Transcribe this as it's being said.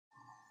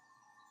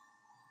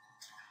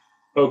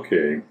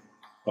Okay,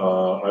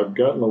 I've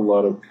gotten a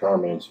lot of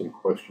comments and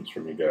questions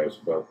from you guys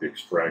about the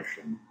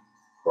extraction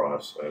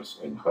process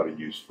and how to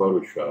use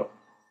Photoshop.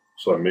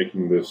 So I'm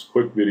making this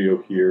quick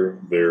video here.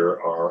 There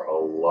are a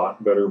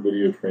lot better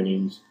video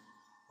trainings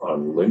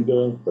on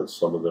Lynda, but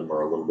some of them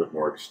are a little bit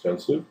more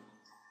extensive.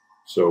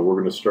 So we're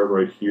going to start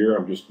right here.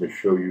 I'm just going to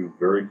show you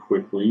very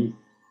quickly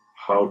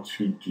how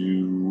to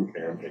do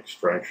an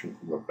extraction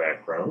from a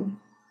background.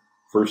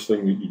 First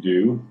thing that you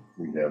do,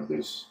 we have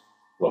this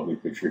lovely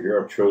picture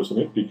here. I've chosen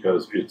it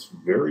because it's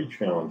very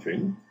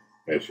challenging,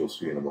 as you'll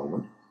see in a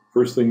moment.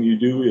 First thing you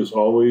do is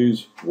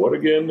always, what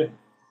again?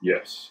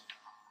 Yes,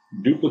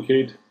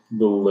 duplicate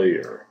the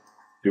layer.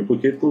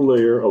 Duplicate the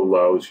layer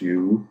allows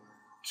you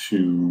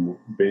to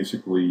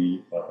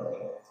basically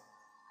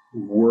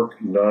work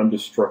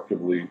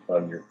non-destructively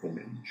on your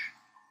image.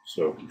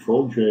 So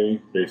Control J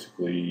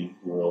basically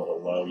will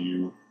allow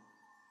you,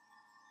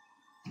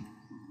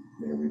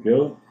 there we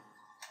go,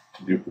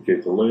 to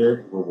duplicate the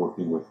layer. We're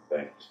working with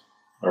that.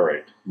 All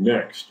right,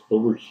 next,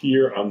 over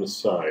here on the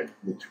side,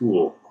 the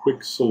tool,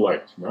 Quick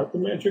Select, not the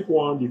magic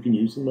wand. You can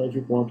use the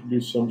magic wand to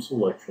do some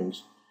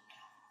selections.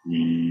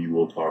 We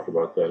will talk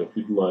about that if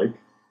you'd like.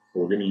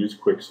 We're going to use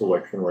Quick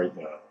Selection right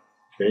now.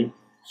 Okay,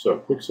 so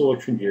Quick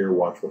Selection here,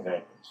 watch what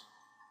happens.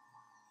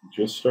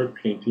 Just start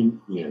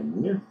painting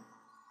in.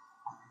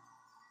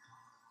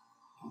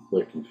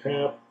 Click and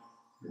tap,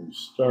 and you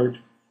start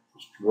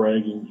just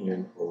dragging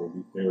in over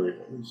the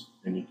areas,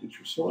 and you get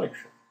your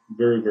selection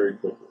very, very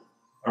quickly.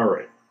 All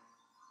right,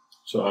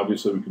 so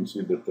obviously we can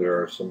see that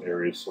there are some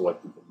areas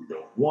selected that we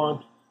don't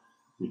want.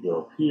 We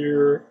go up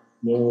here,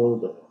 no,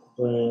 don't want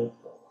that,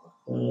 don't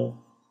want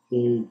that,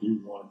 okay,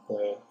 do want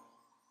that.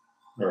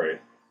 All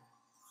right,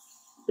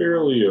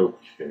 fairly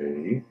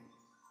okay.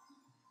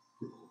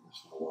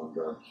 This one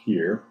down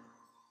here.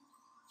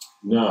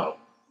 Now,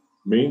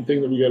 main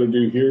thing that we got to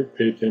do here,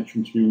 pay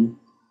attention to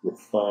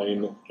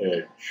refine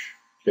edge.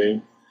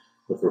 Okay,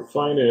 with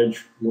refine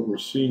edge, what we're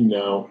seeing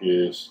now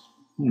is,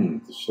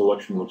 the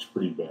selection looks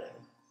pretty bad.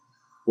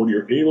 What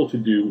you're able to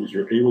do is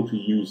you're able to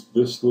use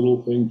this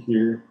little thing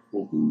here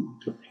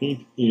to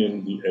paint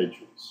in the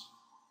edges.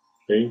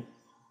 Okay,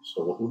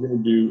 so what we're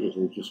going to do is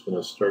we're just going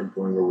to start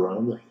going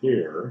around the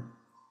hair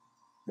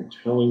and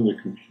telling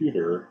the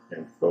computer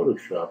and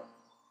Photoshop,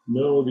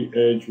 no, the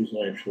edge is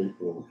actually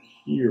over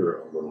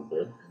here a little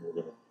bit, and we're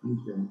going to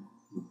paint in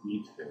the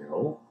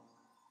detail.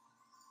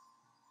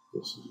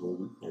 This is where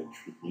the edge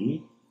should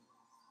be.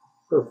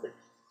 Perfect.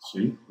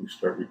 See, we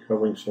start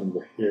recovering some of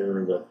the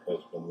hair that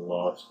has been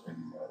lost and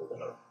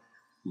matted out.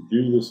 You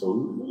do this a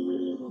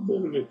little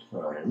bit at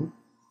a time,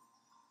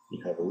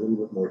 you have a little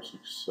bit more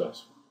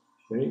success.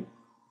 Okay?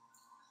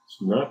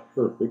 It's not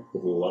perfect, but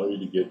it'll allow you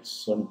to get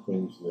some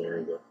things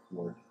there that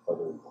weren't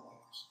otherwise.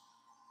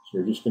 So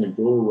we're just going to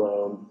go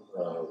around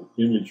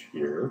the image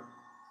here.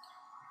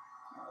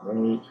 All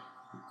right,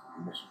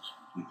 missing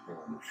some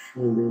detail on the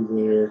shoulder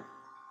there.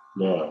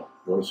 Now,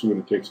 you want to see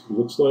what it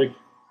looks like?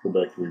 Go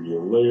back to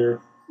reveal layer.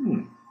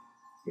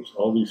 There's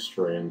all these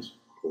strands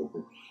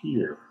over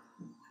here.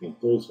 Paint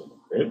those in a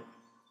bit.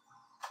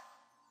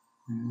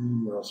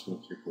 And we're also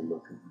going to take a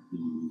look at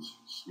these,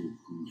 see if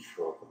these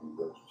show up in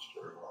the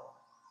register.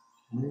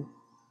 Okay.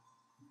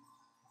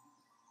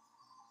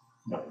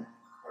 Now,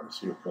 try to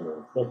see what kind of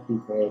effect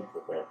we've had. Go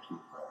back to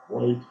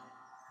white.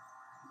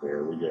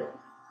 There we go.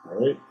 All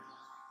right.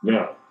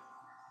 Now,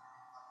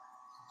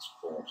 let's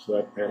collapse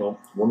that panel.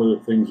 One of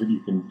the things that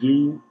you can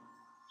do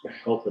to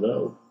help it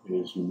out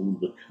is you move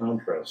the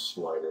contrast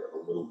slider a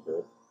little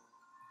bit.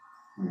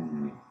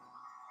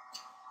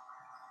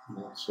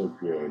 Not so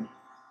good.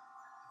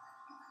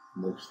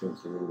 Makes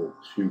things a little bit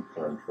too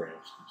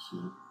contrasty.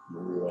 See,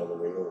 move it all the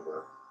way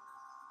over.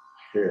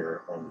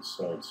 Hair on the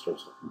side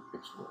starts looking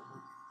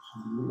pixelated. So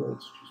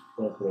let's just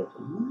bump it up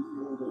a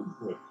little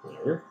bit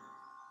there.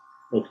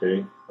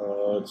 Okay,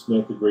 it's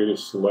not the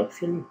greatest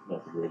selection,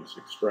 not the greatest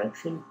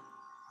extraction.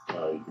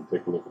 You can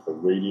take a look at the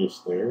radius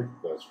there.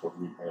 That's what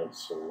we have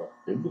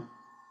selected.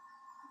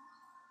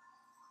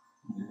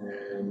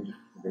 And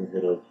we're going to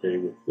hit OK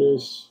with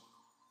this.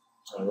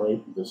 All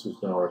right, this is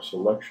now our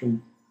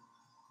selection.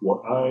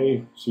 What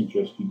I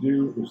suggest you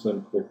do is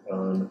then click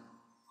on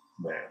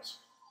Mask.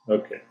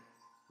 Okay,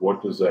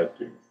 what does that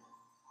do?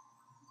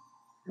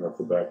 Turn off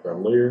the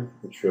background layer.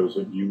 It shows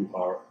that you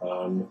are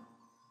on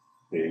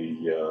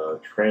a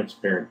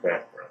transparent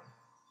background.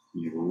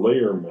 The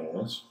layer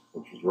mask,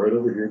 which is right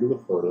over here to the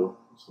photo,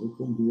 this little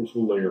thing here is a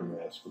layer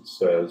mask. It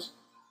says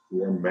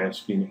we are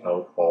masking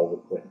out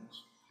all the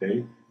things.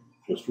 Okay,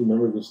 just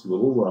remember this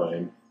little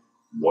rhyme: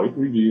 white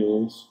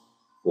reveals,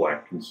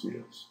 black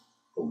conceals.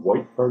 The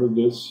white part of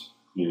this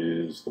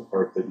is the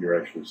part that you're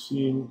actually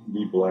seeing.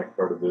 The black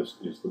part of this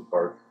is the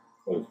part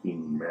that is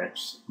being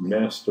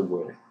masked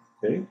away.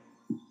 Okay,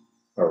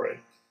 all right.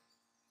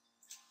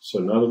 So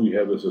now that we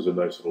have this as a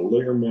nice little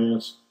layer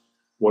mask,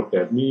 what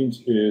that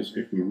means is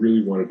if we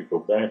really wanted to go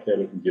back at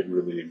it and get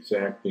really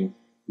exacting,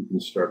 we can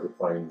start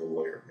refining the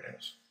layer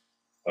mask.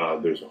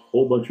 There's a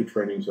whole bunch of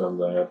trainings on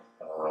that.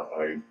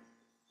 I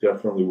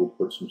definitely will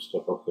put some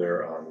stuff up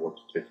there on what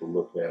to take a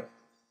look at.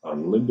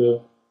 on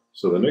Linda.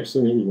 So the next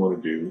thing that we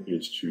want to do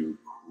is to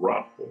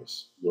crop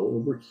this. Go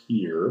over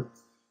here,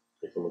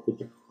 take a look at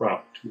the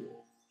crop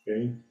tool.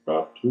 Okay,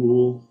 crop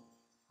tool.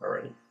 All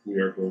right, we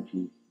are going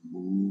to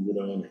move it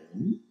on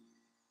in.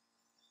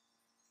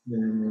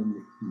 And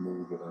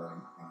move it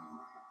on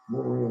in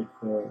more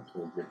like that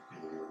to get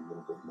a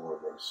little bit more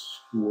of a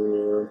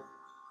square.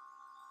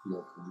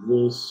 Look at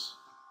this.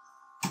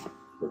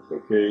 Click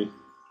OK.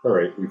 All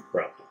right, we've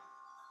cropped it.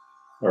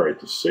 All right,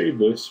 to save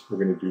this,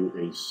 we're going to do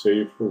a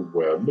save for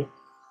web,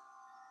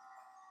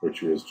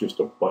 which is just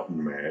a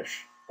button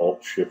mash.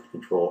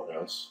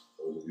 Alt-Shift-Control-S.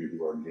 Those of you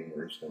who are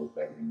gamers know what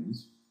that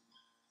means.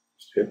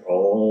 Just hit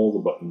all the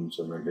buttons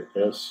and then hit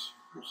S.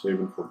 We're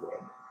saving for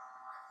web.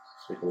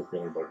 Let's take a look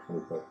at it, about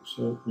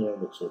 25%. Yeah,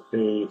 looks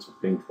okay. It's a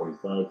ping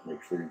 25.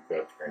 Make sure you've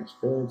got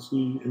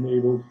transparency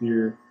enabled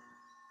here.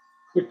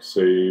 Click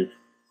Save.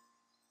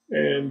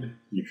 And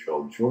you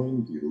shall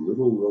join the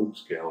little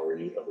rogues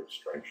gallery of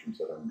extractions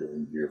that I'm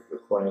doing here for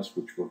the class,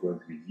 which we're going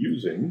to be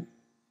using.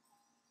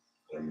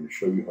 I'm going to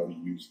show you how to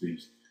use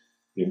these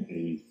in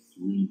a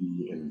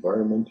 3D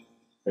environment,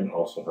 and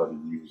also how to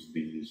use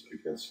these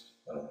against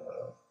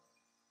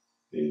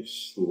a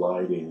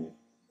sliding